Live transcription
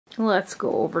let's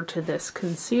go over to this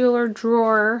concealer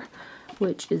drawer,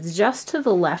 which is just to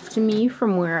the left of me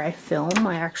from where I film.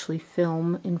 I actually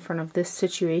film in front of this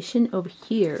situation over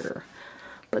here.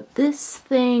 But this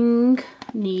thing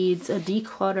needs a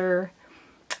declutter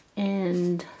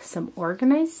and some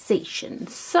organization.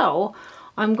 So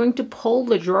I'm going to pull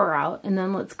the drawer out and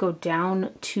then let's go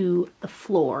down to the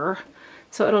floor.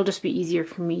 So it'll just be easier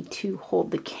for me to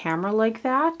hold the camera like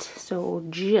that. So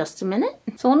just a minute.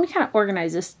 So let me kind of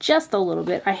organize this just a little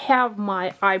bit. I have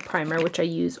my eye primer, which I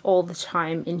use all the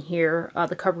time in here,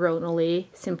 the CoverGirl Olay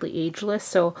Simply Ageless.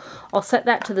 So I'll set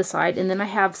that to the side. And then I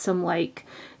have some like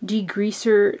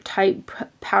degreaser type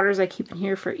powders I keep in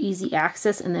here for easy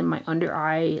access. And then my under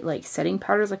eye like setting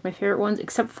powders, like my favorite ones,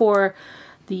 except for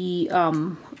the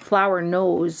flower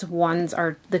nose ones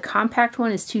are, the compact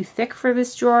one is too thick for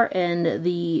this drawer and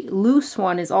the loose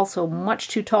one is also much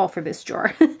too tall for this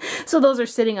drawer. So those are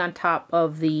sitting on top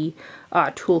of the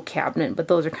tool cabinet, but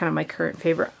those are kind of my current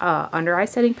favorite under eye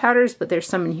setting powders, but there's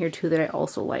some in here too that I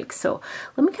also like. So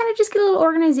let me kind of just get a little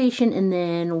organization and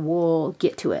then we'll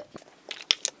get to it.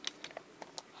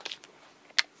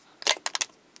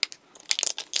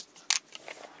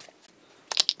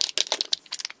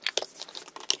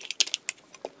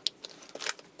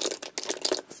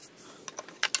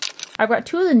 I've got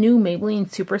two of the new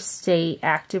Maybelline Super Stay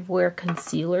Activewear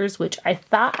Concealers, which I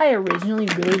thought I originally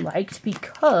really liked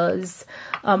because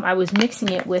I was mixing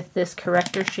it with this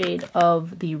corrector shade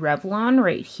of the Revlon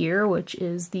right here, which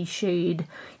is the shade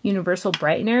Universal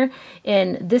Brightener.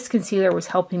 And this concealer was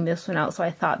helping this one out, so I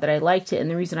thought that I liked it.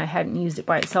 And the reason I hadn't used it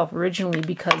by itself originally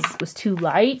because it was too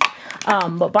light,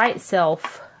 but by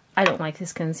itself, I don't like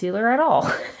this concealer at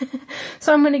all.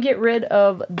 So I'm going to get rid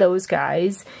of those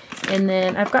guys. And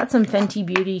then I've got some Fenty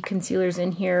Beauty concealers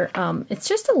in here. It's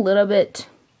just a little bit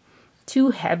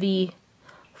too heavy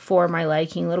for my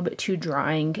liking, a little bit too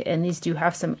drying. And these do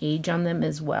have some age on them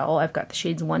as well. I've got the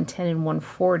shades 110 and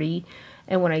 140.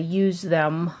 And when I use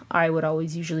them, I would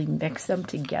always usually mix them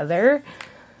together.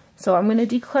 So I'm going to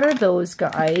declutter those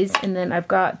guys, and then I've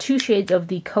got two shades of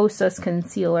the Kosas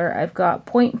concealer. I've got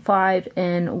 0.5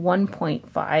 and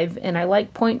 1.5, and I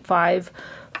like 0.5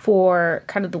 for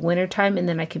kind of the winter time, and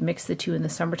then I can mix the two in the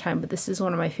summertime, but this is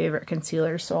one of my favorite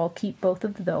concealers, so I'll keep both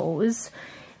of those.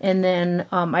 And then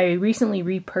I recently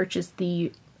repurchased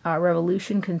the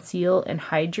Revolution Conceal and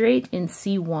Hydrate in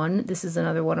C1. This is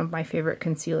another one of my favorite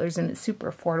concealers and it's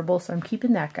super affordable, so I'm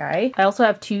keeping that guy. I also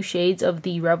have two shades of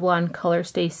the Revlon Color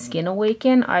Stay Skin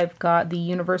Awaken. I've got the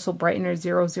Universal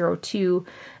Brightener 002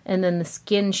 and then the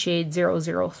Skin Shade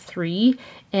 003.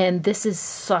 And this is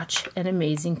such an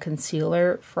amazing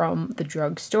concealer from the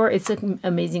drugstore. It's an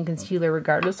amazing concealer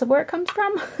regardless of where it comes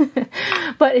from.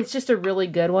 But it's just a really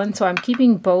good one. So I'm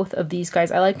keeping both of these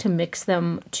guys. I like to mix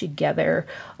them together.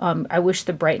 I wish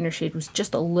the brightener shade was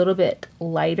just a little bit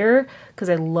lighter because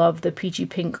I love the peachy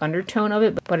pink undertone of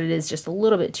it. But it is just a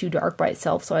little bit too dark by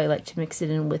itself. So I like to mix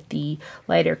it in with the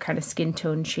lighter kind of skin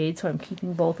tone shade. So I'm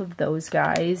keeping both of those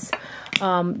guys.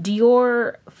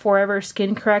 Dior Forever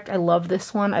Skin Correct. I love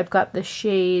this one. I've got the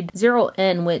shade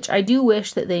 0N, which I do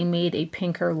wish that they made a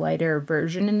pinker, lighter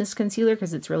version in this concealer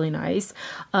because it's really nice.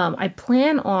 I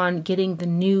plan on getting the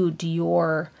new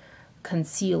Dior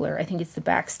concealer. I think it's the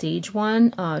Backstage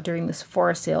one during the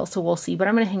Sephora sale, so we'll see. But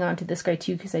I'm going to hang on to this guy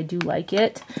too because I do like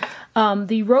it.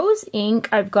 The Rose Ink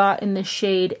I've got in the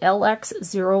shade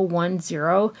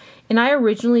LX010, and I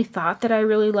originally thought that I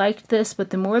really liked this, but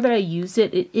the more that I use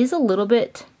it, it is a little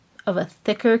bit of a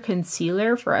thicker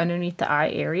concealer for underneath the eye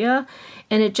area,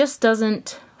 and it just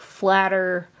doesn't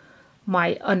flatter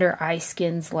my under eye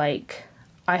skins like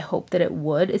I hope that it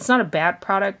would. It's not a bad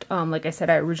product. Like I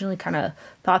said, I originally kind of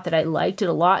thought that I liked it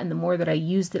a lot, and the more that I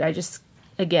used it, I just,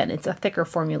 again, it's a thicker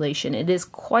formulation. It is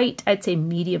quite, I'd say,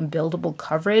 medium buildable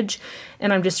coverage,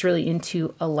 and I'm just really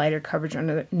into a lighter coverage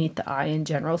underneath the eye in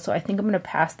general, so I think I'm going to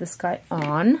pass this guy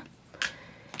on.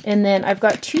 And then I've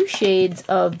got two shades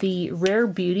of the Rare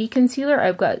Beauty concealer.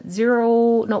 I've got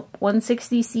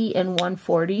 160C and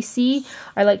 140C.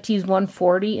 I like to use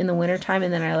 140 in the wintertime,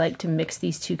 and then I like to mix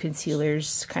these two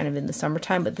concealers kind of in the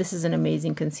summertime. But this is an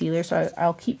amazing concealer, so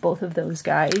I'll keep both of those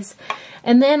guys.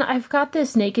 And then I've got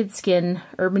this Naked Skin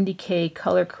Urban Decay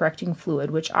Color Correcting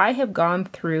Fluid, which I have gone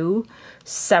through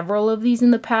several of these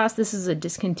in the past. This is a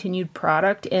discontinued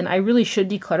product, and I really should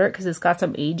declutter it because it's got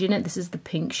some age in it. This is the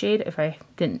pink shade, if I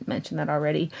didn't mention that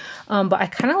already. But I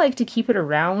kind of like to keep it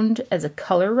around as a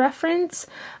color reference.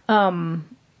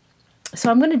 So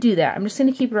I'm going to do that. I'm just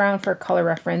going to keep it around for color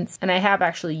reference. And I have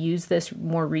actually used this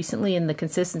more recently and the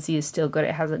consistency is still good.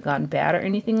 It hasn't gone bad or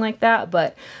anything like that.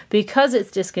 But because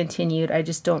it's discontinued, I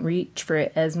just don't reach for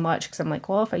it as much because I'm like,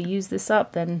 well, if I use this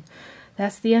up, then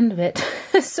that's the end of it.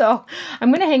 So I'm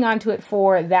going to hang on to it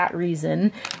for that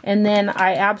reason. And then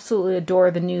I absolutely adore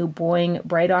the new Boing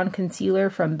Bright On Concealer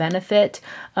from Benefit.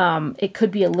 It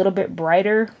could be a little bit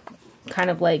brighter, kind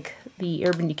of like the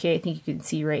Urban Decay. I think you can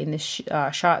see right in this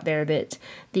shot there that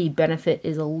the Benefit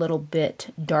is a little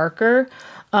bit darker,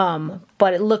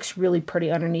 but it looks really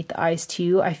pretty underneath the eyes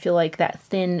too. I feel like that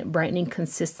thin brightening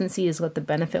consistency is what the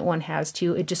Benefit one has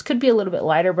too. It just could be a little bit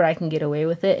lighter, but I can get away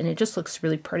with it, and it just looks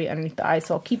really pretty underneath the eyes,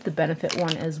 so I'll keep the Benefit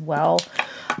one as well.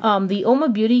 The Oma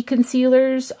Beauty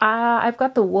concealers, I've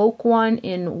got the Woke one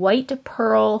in White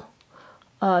Pearl,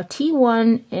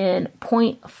 T1, and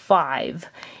 0.5.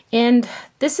 And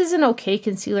this is an okay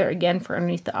concealer, again, for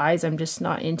underneath the eyes. I'm just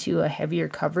not into a heavier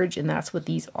coverage, and that's what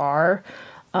these are.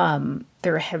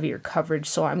 They're a heavier coverage,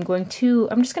 so I'm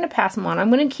just going to pass them on. I'm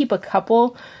going to keep a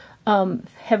couple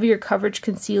heavier coverage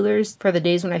concealers for the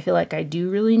days when I feel like I do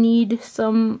really need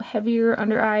some heavier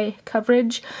under eye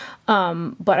coverage. But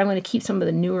I'm going to keep some of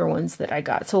the newer ones that I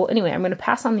got. So anyway, I'm going to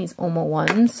pass on these Oma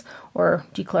ones, or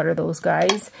declutter those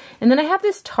guys. And then I have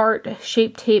this Tarte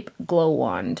Shape Tape Glow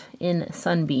Wand in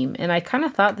Sunbeam. And I kind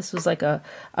of thought this was like a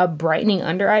brightening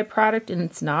under eye product, and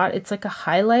it's not. It's like a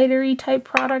highlightery type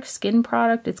product, skin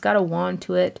product. It's got a wand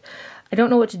to it. I don't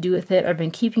know what to do with it. I've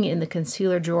been keeping it in the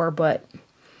concealer drawer, but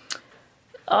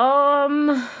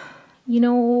you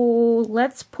know,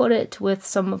 let's put it with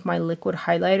some of my liquid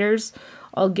highlighters.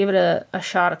 I'll give it a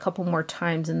shot a couple more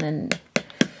times, and then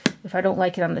if I don't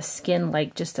like it on the skin,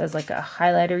 like just as like a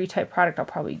highlightery type product, I'll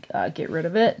probably get rid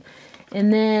of it.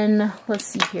 And then let's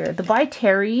see here, the By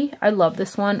Terry. I love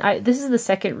this one. This is the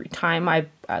second time I've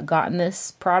gotten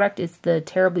this product. It's the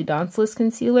Terribly Danceless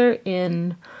Concealer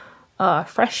in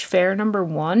Fresh Fair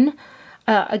 #1.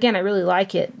 Again, I really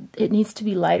like it. It needs to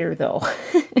be lighter though.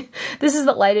 This is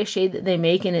the lightest shade that they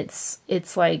make, and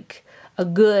it's like a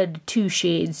good 2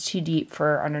 shades too deep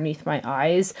for underneath my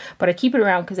eyes. But I keep it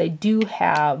around because I do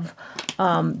have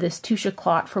this Touche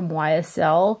Éclat from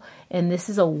YSL, and this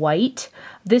is a white.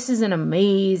 This is an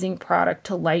amazing product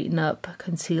to lighten up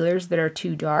concealers that are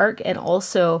too dark, and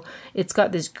also it's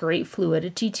got this great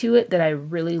fluidity to it that I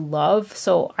really love.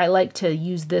 So I like to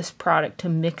use this product to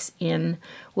mix in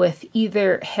with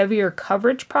either heavier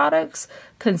coverage products,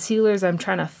 concealers I'm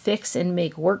trying to fix and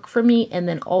make work for me, and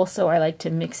then also I like to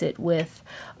mix it with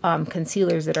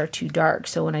concealers that are too dark.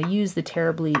 So when I use the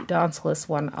Terribly Dancelous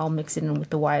one, I'll mix it in with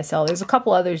the YSL. There's a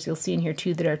couple others you'll see in here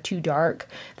too that are too dark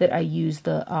that I use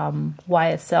the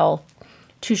YSL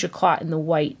Touche Éclat in the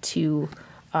white to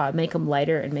make them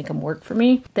lighter and make them work for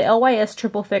me. The LYS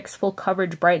Triple Fix Full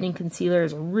Coverage Brightening Concealer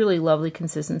is a really lovely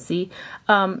consistency.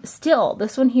 Still,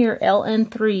 this one here,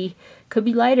 LN3, could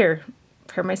be lighter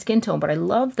for my skin tone, but I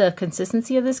love the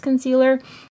consistency of this concealer.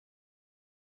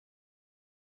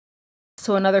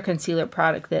 So another concealer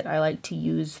product that I like to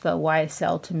use the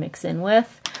YSL to mix in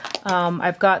with.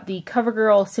 I've got the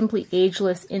CoverGirl Simply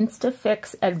Ageless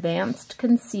Instafix Advanced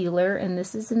Concealer, and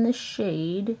this is in the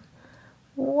shade,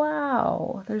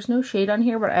 wow, there's no shade on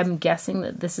here, but I'm guessing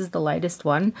that this is the lightest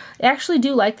one. I actually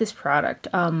do like this product.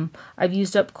 I've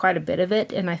used up quite a bit of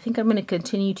it, and I think I'm going to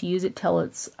continue to use it till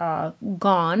it's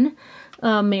gone.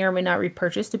 May or may not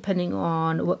repurchase depending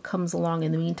on what comes along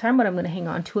in the meantime, but I'm going to hang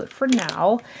on to it for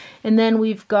now. And then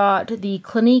we've got the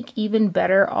Clinique Even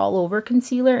Better All Over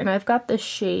Concealer, and I've got the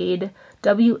shade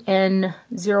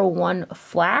WN01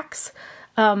 Flax.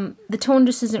 The tone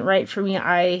just isn't right for me.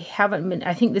 I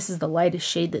think this is the lightest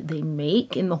shade that they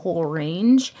make in the whole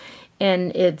range,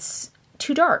 and it's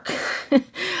too dark.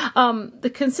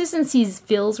 The consistency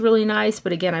feels really nice,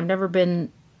 but again, I've never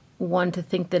been one to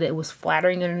think that it was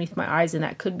flattering underneath my eyes, and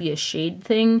that could be a shade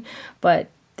thing, but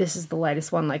this is the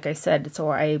lightest one, like I said, so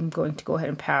I'm going to go ahead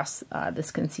and pass this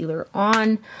concealer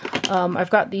on. I've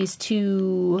got these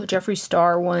two Jeffree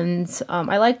Star ones.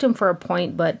 I liked them for a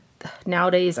point, but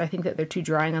nowadays I think that they're too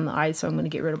drying on the eyes, so I'm going to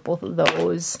get rid of both of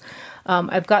those.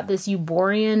 I've got this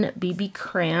Euborian BB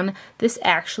Crayon. This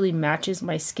actually matches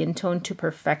my skin tone to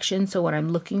perfection, so when I'm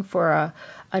looking for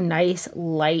a nice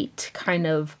light kind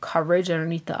of coverage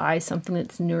underneath the eye, something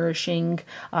that's nourishing,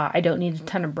 I don't need a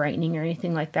ton of brightening or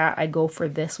anything like that, I go for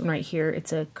this one right here.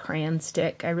 It's a crayon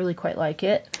stick. I really quite like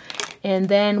it. And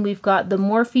then we've got the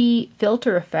Morphe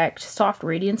Filter Effect Soft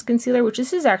Radiance Concealer, which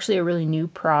this is actually a really new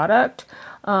product.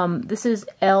 This is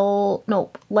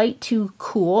Light to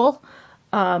Cool.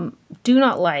 do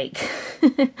not like.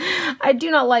 I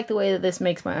do not like the way that this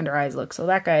makes my under eyes look, so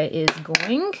that guy is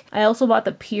going. I also bought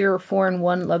the Pure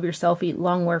 4-in-1 Love Your Selfie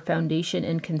Longwear Foundation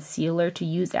and Concealer to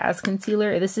use as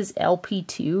concealer. This is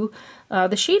LP2.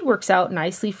 The shade works out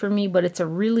nicely for me, but it's a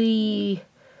really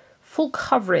full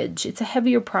coverage. It's a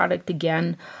heavier product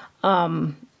again.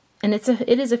 And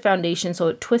it is a foundation, so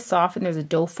it twists off and there's a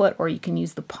doe foot, or you can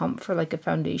use the pump for like a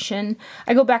foundation.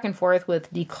 I go back and forth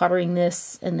with decluttering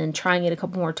this and then trying it a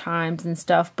couple more times and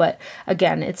stuff, but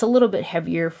again, it's a little bit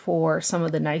heavier for some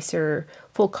of the nicer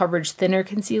full coverage thinner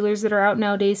concealers that are out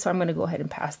nowadays, so I'm going to go ahead and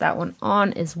pass that one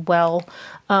on as well.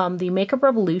 The Makeup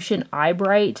Revolution Eye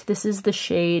Bright, this is the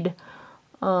shade...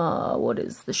 what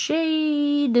is the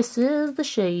shade? This is the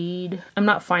shade. I'm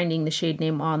not finding the shade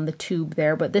name on the tube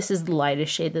there, but this is the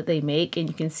lightest shade that they make, and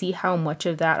you can see how much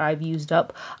of that I've used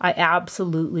up. I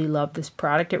absolutely love this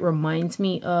product. It reminds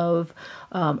me of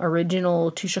original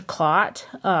Touche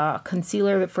Éclat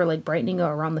concealer for like brightening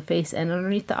around the face and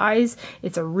underneath the eyes.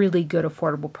 It's a really good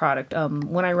affordable product.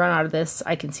 When I run out of this,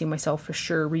 I can see myself for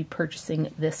sure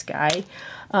repurchasing this guy.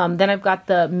 Then I've got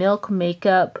the Milk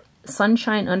Makeup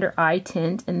Sunshine Under Eye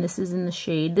Tint, and this is in the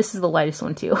shade, this is the lightest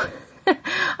one too.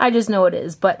 I just know it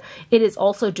is, but it is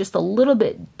also just a little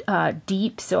bit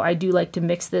deep, so I do like to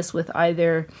mix this with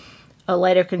either a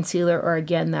lighter concealer or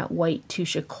again that white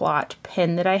Touche Éclat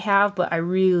pen that I have, but I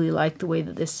really like the way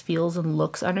that this feels and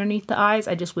looks underneath the eyes.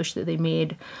 I just wish that they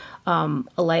made a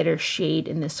lighter shade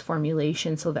in this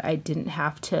formulation so that I didn't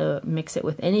have to mix it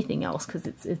with anything else, because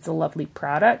it's a lovely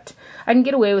product. I can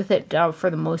get away with it for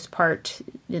the most part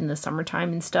in the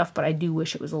summertime and stuff, but I do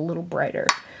wish it was a little brighter.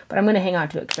 But I'm going to hang on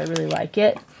to it because I really like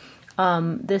it.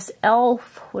 This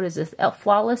e.l.f., what is this? e.l.f.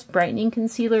 Flawless Brightening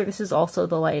Concealer. This is also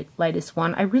the lightest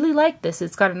one. I really like this.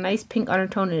 It's got a nice pink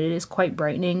undertone and it is quite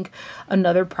brightening.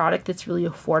 Another product that's really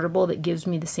affordable that gives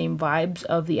me the same vibes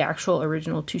of the actual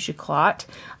original Touche Éclat.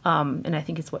 And I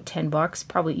think it's, what, $10?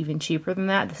 Probably even cheaper than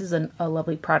that. This is a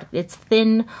lovely product. It's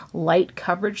thin, light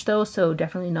coverage though, so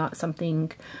definitely not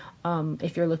something...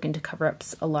 if you're looking to cover up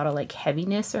a lot of like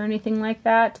heaviness or anything like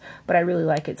that, but I really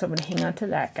like it, so I'm going to hang on to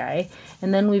that guy.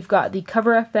 And then we've got the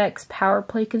Cover FX Power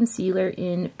Play Concealer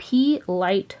in P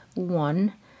Light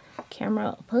 1.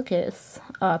 Camera focus.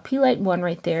 P Light 1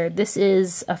 right there. This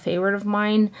is a favorite of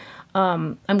mine.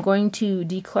 I'm going to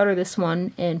declutter this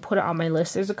one and put it on my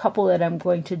list. There's a couple that I'm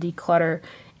going to declutter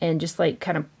and just like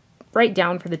kind of write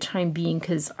down for the time being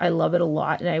because I love it a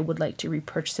lot and I would like to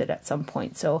repurchase it at some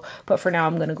point. So, but for now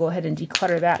I'm going to go ahead and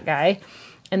declutter that guy.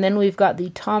 And then we've got the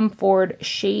Tom Ford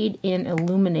Shade in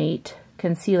Illuminate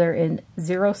Concealer in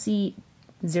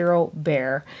 0C0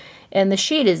 Bear. And the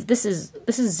shade is, this is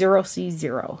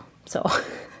 0C0. So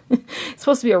it's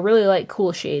supposed to be a really light,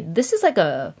 cool shade. This is like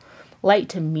a light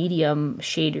to medium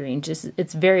shade range.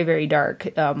 It's very, very dark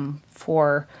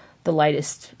for the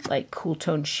lightest like cool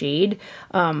tone shade.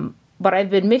 But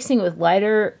I've been mixing with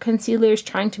lighter concealers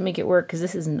trying to make it work because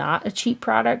this is not a cheap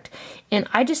product and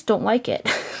I just don't like it.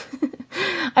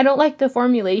 I don't like the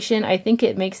formulation. I think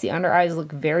it makes the under eyes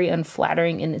look very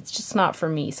unflattering and it's just not for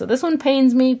me. So this one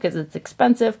pains me because it's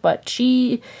expensive, but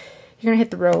you're gonna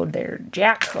hit the road there,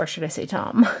 Jack, or should I say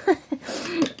Tom?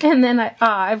 And then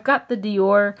I've got the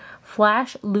Dior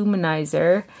Flash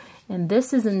Luminizer. And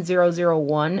this is in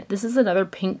 001. This is another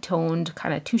pink toned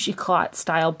kind of Touche Éclat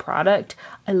style product.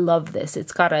 I love this.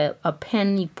 It's got a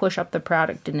pen, you push up the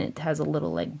product and it has a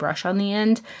little like brush on the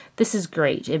end. This is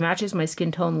great. It matches my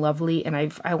skin tone lovely and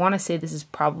I want to say this is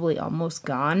probably almost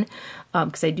gone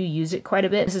because I do use it quite a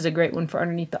bit. This is a great one for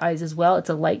underneath the eyes as well. It's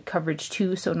a light coverage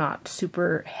too, so not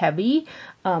super heavy,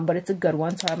 but it's a good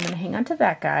one, so I'm going to hang on to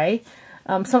that guy.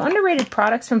 Some underrated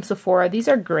products from Sephora. These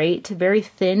are great, very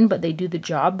thin, but they do the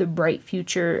job. The Bright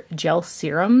Future Gel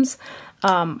Serums.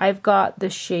 I've got the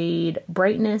shade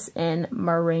Brightness and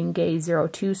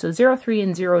Merengue 02. So 03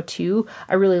 and 02.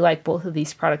 I really like both of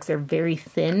these products. They're very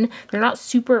thin. They're not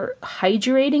super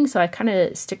hydrating, so I kind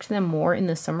of stick to them more in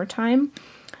the summertime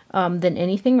than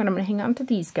anything, but I'm going to hang on to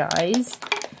these guys.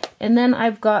 And then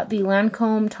I've got the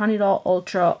Lancome Tawny Doll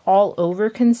Ultra All Over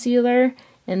Concealer.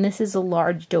 And this is a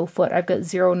large doe foot. I've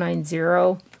got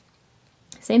 090.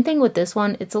 Same thing with this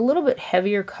one. It's a little bit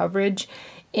heavier coverage.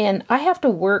 And I have to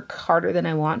work harder than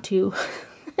I want to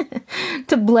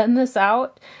to blend this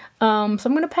out. So I'm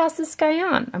going to pass this guy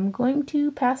on. I'm going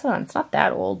to pass it on. It's not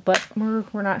that old, but we're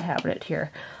not having it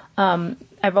here.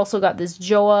 I've also got this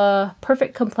Joa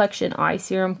Perfect Complexion Eye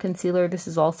Serum Concealer. This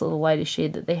is also the lightest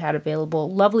shade that they had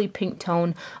available. Lovely pink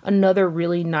tone. Another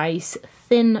really nice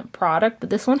thin product, but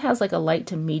this one has like a light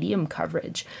to medium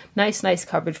coverage. Nice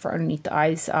coverage for underneath the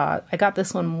eyes. I got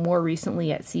this one more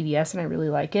recently at CVS and I really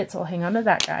like it, so I'll hang on to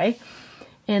that guy.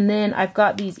 And then I've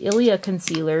got these Ilia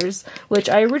concealers, which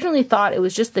I originally thought it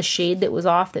was just the shade that was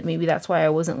off, that maybe that's why I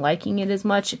wasn't liking it as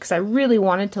much, because I really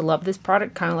wanted to love this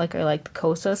product, kind of like I like the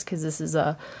Kosas, because this is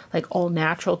a like all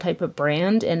natural type of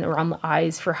brand, and around the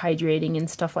eyes for hydrating and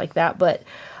stuff like that. But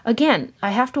again,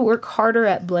 I have to work harder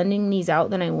at blending these out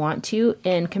than I want to,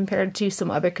 and compared to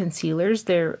some other concealers,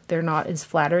 they're not as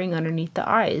flattering underneath the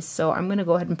eyes. So I'm going to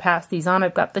go ahead and pass these on.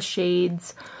 I've got the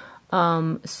shades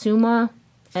Suma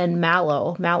and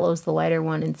Mallow. Mallow is the lighter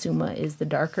one and Suma is the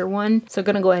darker one. So I'm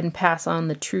going to go ahead and pass on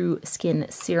the True Skin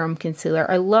Serum Concealer.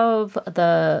 I love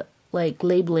the like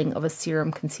labeling of a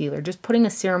serum concealer. Just putting a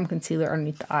serum concealer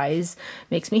underneath the eyes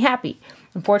makes me happy.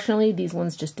 Unfortunately, these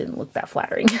ones just didn't look that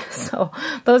flattering. So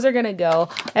those are going to go.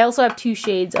 I also have 2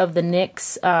 shades of the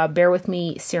NYX Bear With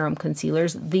Me Serum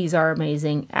Concealers. These are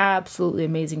amazing. Absolutely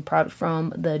amazing product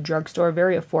from the drugstore.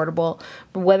 Very affordable.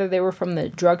 But whether they were from the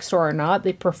drugstore or not,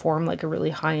 they perform like a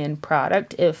really high-end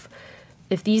product. If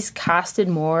these costed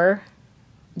more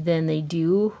than they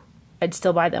do, I'd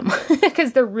still buy them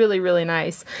because they're really, really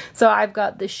nice. So I've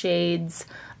got the shades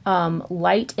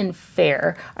Light and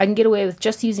Fair. I can get away with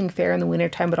just using Fair in the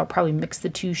wintertime, but I'll probably mix the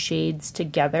 2 shades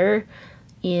together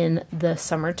in the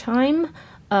summertime.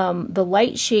 The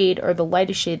light shade, or the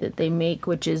lightest shade that they make,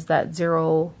 which is that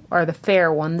 0, or the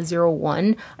Fair one, the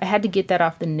 01, I had to get that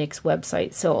off the NYX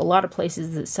website. So a lot of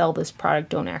places that sell this product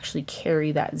don't actually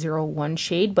carry that 01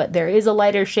 shade, but there is a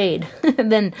lighter shade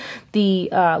than the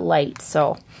light.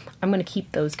 So I'm going to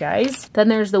keep those guys. Then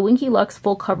there's the Winky Lux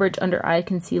Full Coverage Under Eye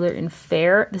Concealer in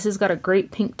Fair. This has got a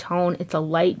great pink tone. It's a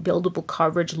light buildable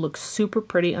coverage. Looks super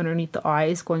pretty underneath the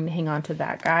eyes. Going to hang on to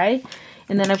that guy.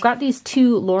 And then I've got these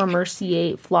 2 Laura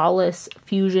Mercier Flawless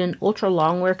Fusion Ultra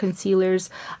Longwear Concealers.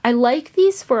 I like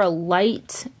these for a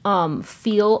light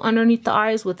feel underneath the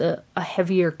eyes with a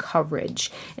heavier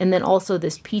coverage. And then also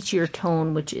this peachier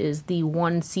tone, which is the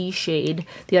 1C shade.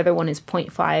 The other one is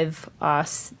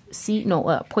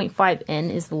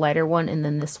 0.5N is the lighter one. And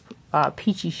then this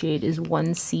peachy shade is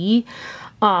 1C.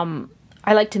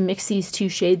 I like to mix these 2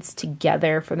 shades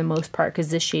together for the most part because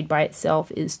this shade by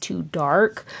itself is too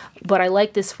dark. But I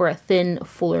like this for a thin,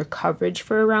 fuller coverage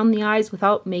for around the eyes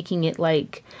without making it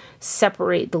like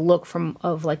separate the look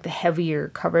of like the heavier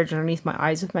coverage underneath my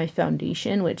eyes with my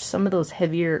foundation, which some of those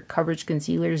heavier coverage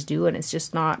concealers do, and it's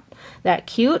just not that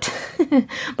cute.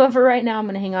 But for right now, I'm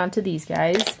going to hang on to these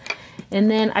guys.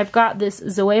 And then I've got this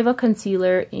Zoeva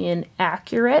concealer in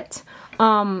Accurate.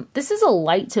 This is a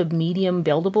light to medium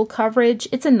buildable coverage.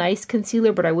 It's a nice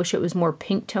concealer, but I wish it was more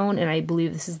pink tone, and I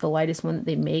believe this is the lightest one that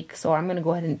they make, so I'm going to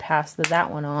go ahead and pass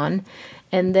that one on.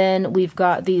 And then we've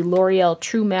got the L'Oreal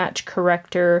True Match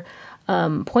Corrector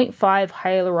 0.5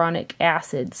 hyaluronic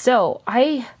acid. So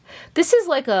this is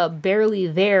like a barely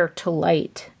there to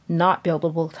light, not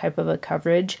buildable type of a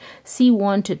coverage.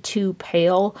 C1 to 2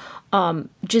 pale.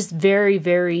 Just very,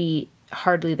 very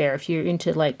hardly there. If you're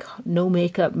into like no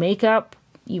makeup,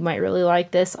 you might really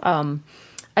like this.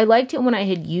 I liked it when I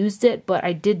had used it, but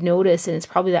I did notice, and it's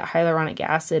probably that hyaluronic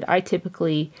acid, I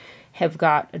typically have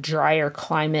got a drier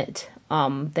climate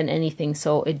than anything,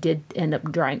 so it did end up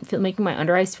making my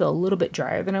under eyes feel a little bit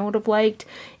drier than I would have liked,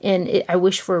 and I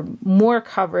wish for more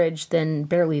coverage than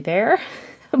barely there.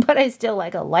 But I still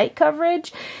like a light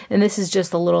coverage, and this is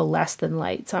just a little less than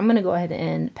light. So I'm going to go ahead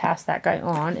and pass that guy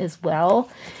on as well.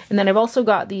 And then I've also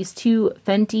got these 2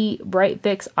 Fenty Bright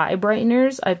Fix Eye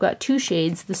Brighteners. I've got 2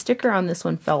 shades. The sticker on this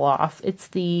one fell off. It's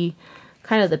the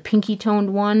kind of the pinky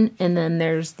toned one, and then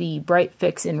there's the Bright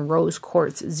Fix in Rose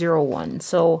Quartz 01.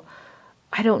 So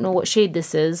I don't know what shade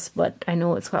this is, but I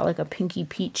know it's got like a pinky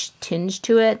peach tinge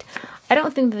to it. I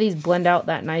don't think that these blend out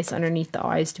that nice underneath the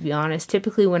eyes, to be honest.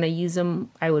 Typically when I use them,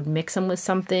 I would mix them with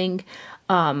something.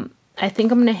 I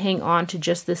think I'm going to hang on to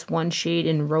just this one shade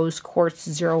in Rose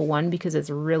Quartz 01 because it's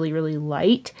really, really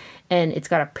light and it's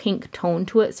got a pink tone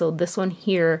to it. So this one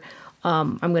here,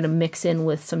 I'm going to mix in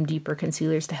with some deeper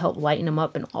concealers to help lighten them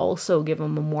up and also give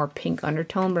them a more pink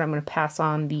undertone. But I'm going to pass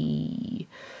on the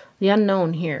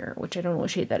unknown here, which I don't know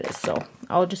what shade that is, so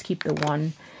I'll just keep the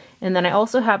one. And then I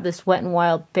also have this Wet n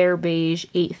Wild Fair Beige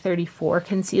 834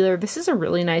 concealer. This is a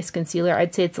really nice concealer.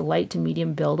 I'd say it's a light to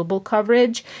medium buildable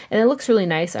coverage, and it looks really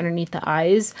nice underneath the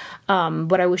eyes,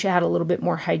 but I wish I had a little bit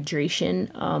more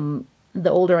hydration.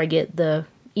 The older I get, the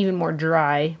even more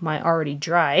dry my already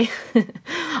dry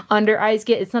under eyes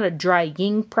get. It's not a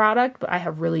drying product, but I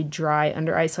have really dry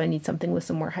under eyes, so I need something with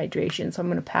some more hydration. So I'm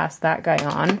going to pass that guy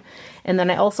on. And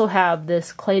then I also have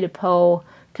this Clé de Peau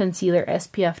concealer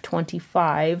SPF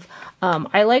 25.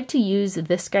 I like to use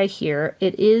this guy here.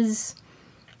 It is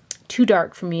too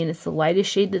dark for me, and it's the lightest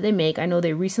shade that they make. I know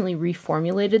they recently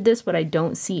reformulated this, but I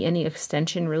don't see any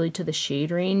extension really to the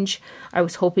shade range. I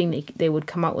was hoping they would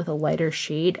come out with a lighter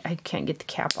shade. I can't get the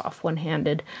cap off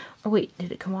one-handed. Oh wait,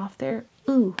 did it come off there?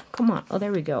 Ooh, come on. Oh,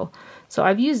 there we go. So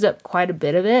I've used up quite a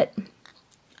bit of it.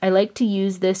 I like to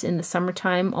use this in the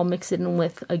summertime. I'll mix it in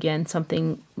with, again,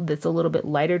 something that's a little bit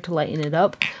lighter to lighten it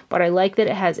up. But I like that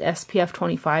it has SPF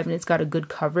 25 and it's got a good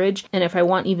coverage. And if I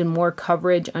want even more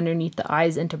coverage underneath the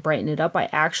eyes and to brighten it up, I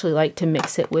actually like to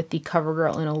mix it with the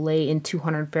CoverGirl in Olay in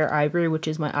 200 Fair Ivory, which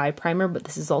is my eye primer. But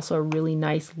this is also a really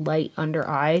nice light under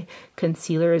eye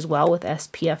concealer as well with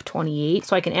SPF 28.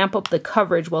 So I can amp up the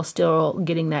coverage while still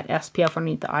getting that SPF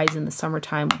underneath the eyes in the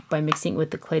summertime by mixing it with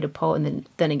the Clé de Peau. And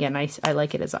then again, I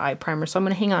like it as eye primer, so I'm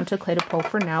going to hang on to Clé de Peau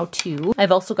for now too.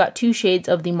 I've also got 2 shades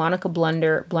of the Monica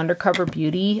Blender Cover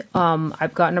Beauty.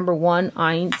 I've got number 1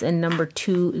 Eins and number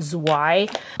 2 Zwei.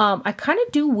 I kind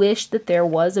of do wish that there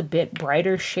was a bit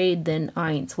brighter shade than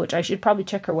Eins, which I should probably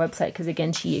check her website because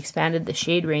again she expanded the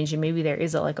shade range and maybe there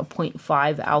is like a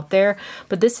 0.5 out there.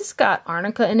 But this has got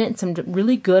arnica in it and some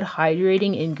really good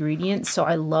hydrating ingredients, so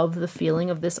I love the feeling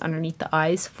of this underneath the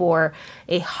eyes for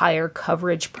a higher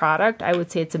coverage product. I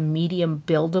would say it's a medium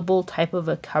buildable type of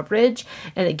a coverage,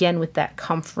 and again with that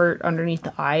comfort underneath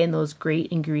the eye and those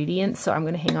great ingredients. So I'm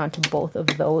going to hang on to both of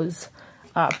those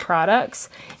products.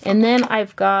 And then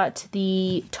I've got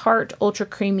the Tarte Ultra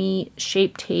Creamy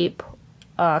Shape Tape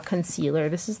concealer.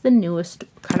 This is the newest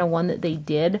kind of one that they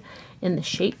did in the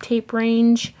Shape Tape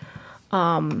range.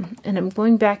 And I'm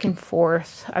going back and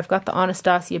forth. I've got the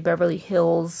Anastasia Beverly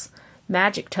Hills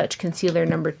Magic Touch Concealer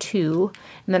number 2.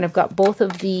 And then I've got both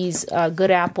of these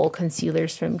Good Apple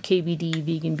concealers from KVD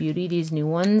Vegan Beauty, these new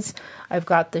ones. I've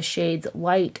got the shades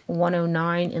Light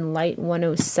 109 and Light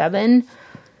 107.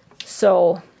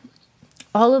 So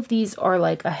all of these are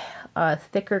like a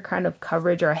thicker kind of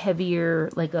coverage, or a heavier,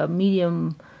 like a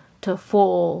medium to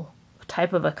full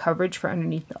type of a coverage for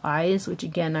underneath the eyes, which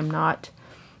again I'm not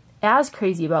as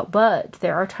crazy about, but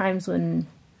there are times when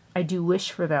I do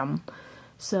wish for them.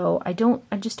 So I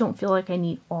just don't feel like I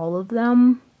need all of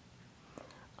them.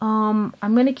 I'm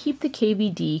going to keep the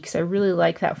KVD because I really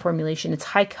like that formulation. It's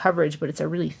high coverage, but it's a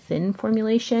really thin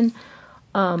formulation.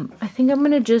 I think I'm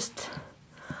going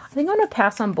to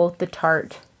pass on both the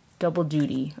Tarte Double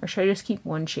Duty, or should I just keep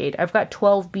one shade? I've got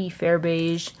 12B Fair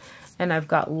Beige and I've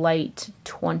got Light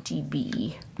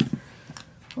 20B.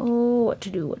 Oh, what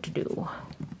to do?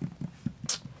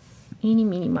 Eeny,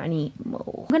 meeny, miny,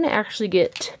 mo. I'm going to actually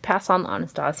pass on the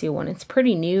Anastasia one. It's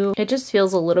pretty new. It just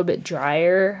feels a little bit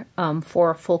drier for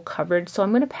a full coverage. So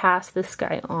I'm going to pass this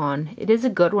guy on. It is a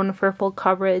good one for full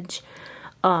coverage.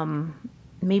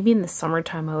 Maybe in the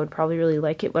summertime I would probably really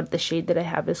like it, but the shade that I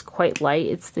have is quite light.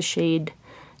 It's the shade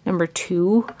number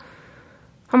 2.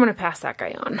 I'm going to pass that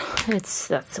guy on.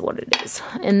 That's what it is.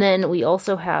 And then we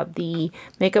also have the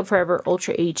Makeup Forever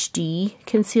Ultra HD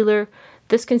concealer.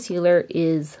 This concealer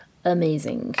is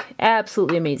amazing.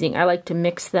 Absolutely amazing. I like to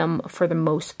mix them for the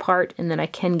most part, and then I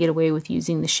can get away with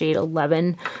using the shade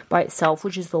 11 by itself,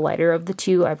 which is the lighter of the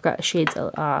two. I've got shades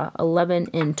 11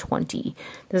 and 20.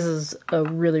 This is a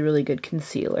really, really good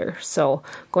concealer. So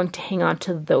I'm going to hang on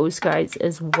to those guys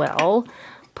as well.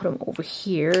 Put them over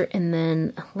here, and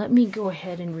then let me go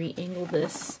ahead and re-angle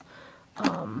this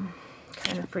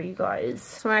kind of for you guys.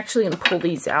 So I'm actually going to pull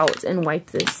these out and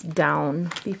wipe this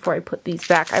down before I put these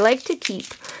back. I like to keep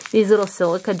these little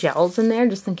silica gels in there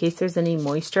just in case there's any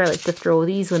moisture. I like to throw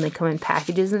these when they come in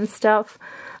packages and stuff.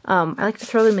 I like to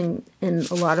throw them in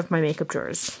a lot of my makeup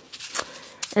drawers.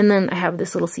 And then I have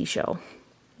this little seashell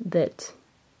that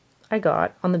I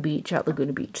got on the beach at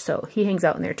Laguna Beach. So he hangs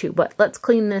out in there too. But let's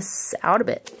clean this out a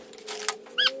bit.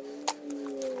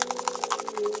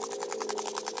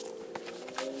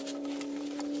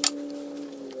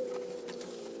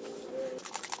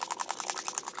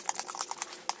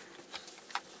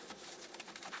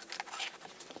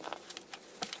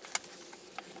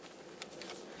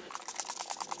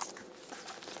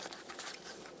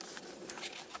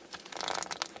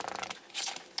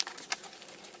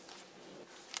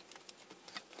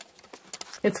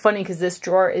 It's funny because this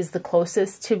drawer is the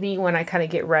closest to me when I kind of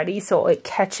get ready, so it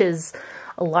catches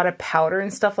a lot of powder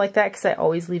and stuff like that because I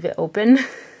always leave it open.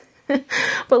 But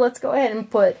let's go ahead and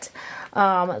put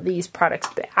these products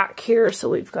back here. So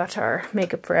we've got our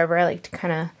Makeup Forever. I like to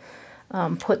kind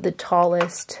of put the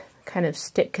tallest kind of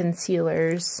stick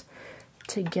concealers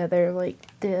together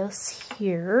like this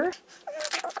here.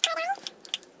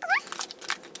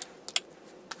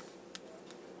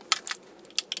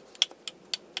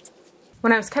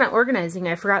 When I was kind of organizing,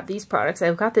 I forgot these products.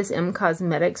 I've got this M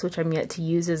Cosmetics, which I'm yet to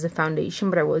use as a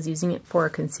foundation, but I was using it for a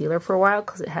concealer for a while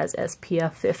because it has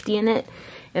SPF 50 in it.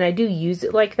 And I do use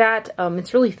it like that.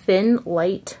 It's really thin,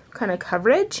 light kind of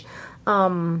coverage.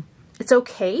 It's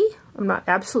okay. I'm not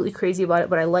absolutely crazy about it,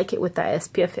 but I like it with that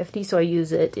SPF 50, so I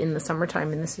use it in the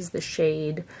summertime. And this is the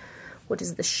shade, what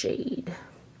is the shade?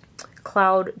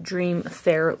 Cloud Dream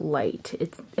Fair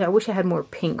Light. I wish I had more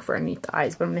pink for underneath the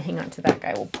eyes, but I'm going to hang on to that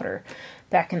guy. We'll put her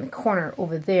back in the corner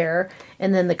over there.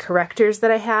 And then the correctors that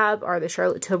I have are the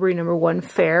Charlotte Tilbury No. 1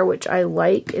 Fair, which I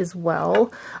like as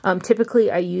well.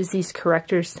 Typically, I use these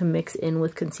correctors to mix in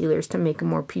with concealers to make them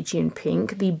more peachy and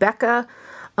pink. The Becca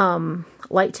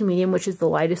Light to Medium, which is the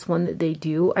lightest one that they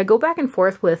do. I go back and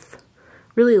forth with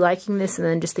really liking this and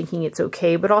then just thinking it's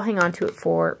okay, but I'll hang on to it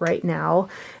for right now.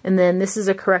 And then this is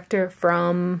a corrector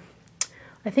from,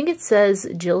 I think it says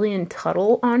Jillian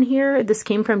Tuttle on here. This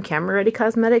came from Camera Ready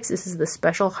Cosmetics. This is the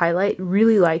Special Highlight.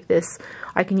 Really like this.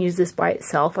 I can use this by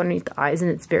itself underneath the eyes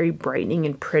and it's very brightening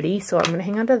and pretty, so I'm going to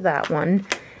hang on to that one.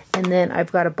 And then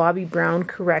I've got a Bobbi Brown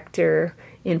corrector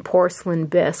in Porcelain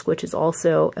Bisque, which is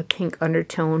also a pink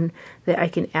undertone that I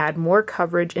can add more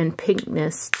coverage and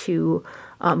pinkness to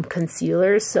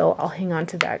concealers, so I'll hang on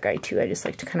to that guy too. I just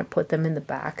like to kind of put them in the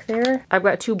back there. I've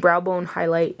got two brow bone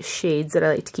highlight shades that I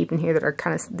like to keep in here that are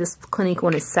kind of, this Clinique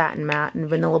one is Satin Matte and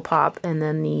Vanilla Pop, and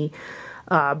then the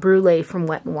Brulee from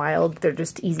Wet n Wild. They're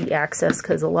just easy access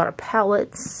because a lot of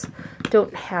palettes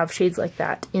don't have shades like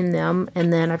that in them.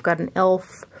 And then I've got an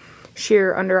e.l.f.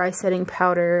 sheer under eye setting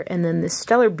powder, and then this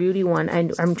Stellar Beauty one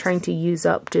I'm trying to use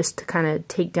up just to kind of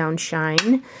take down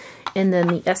shine. And then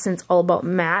the Essence All About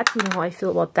Matte, you know how I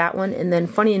feel about that one. And then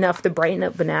funny enough, the Brighten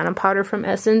Up Banana powder from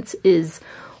Essence is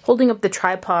holding up the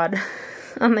tripod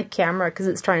on the camera because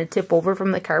it's trying to tip over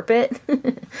from the carpet.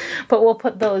 But we'll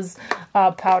put those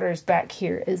powders back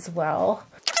here as well.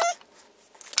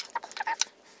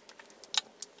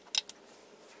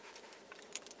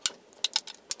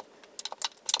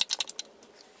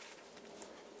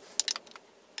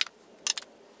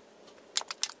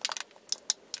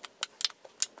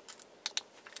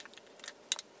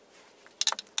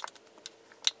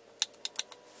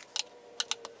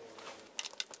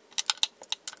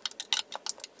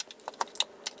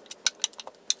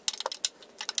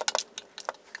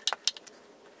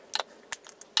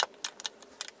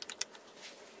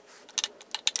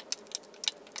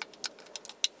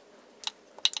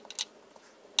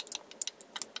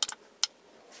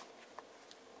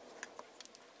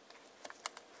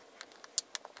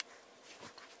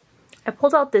 I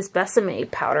pulled out this Besame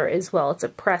powder as well. It's a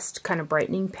pressed kind of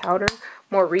brightening powder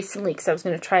more recently because I was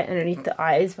going to try it underneath the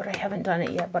eyes, but I haven't done it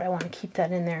yet, but I want to keep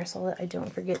that in there so that I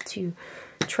don't forget to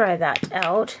try that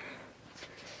out.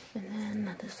 And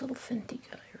then this little Fenty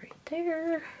guy right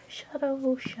there.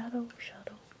 Shadow, shadow,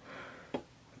 shadow.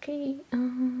 Okay,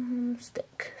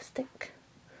 stick. Stick.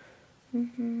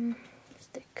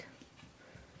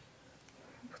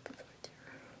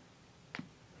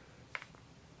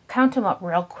 Count them up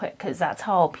real quick because that's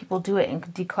how people do it in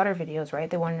declutter videos, right?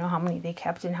 They want to know how many they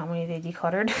kept and how many they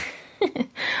decluttered.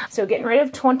 So getting rid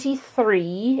of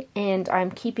 23 and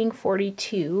I'm keeping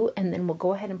 42, and then we'll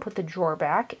go ahead and put the drawer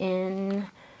back and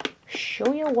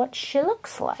show you what she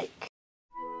looks like.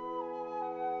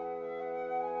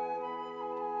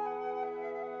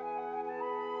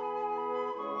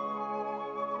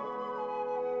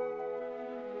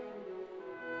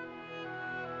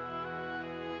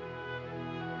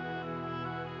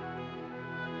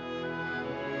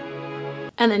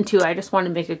 And then too, I just want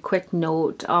to make a quick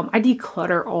note. I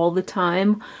declutter all the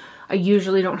time. I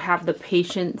usually don't have the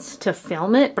patience to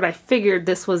film it, but I figured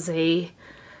this was a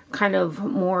kind of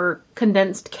more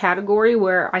condensed category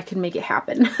where I can make it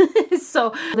happen.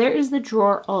 So there is the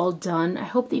drawer all done. I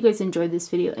hope that you guys enjoyed this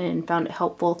video and found it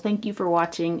helpful. Thank you for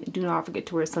watching. Do not forget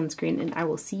to wear sunscreen, and I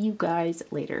will see you guys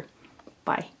later.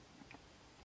 Bye.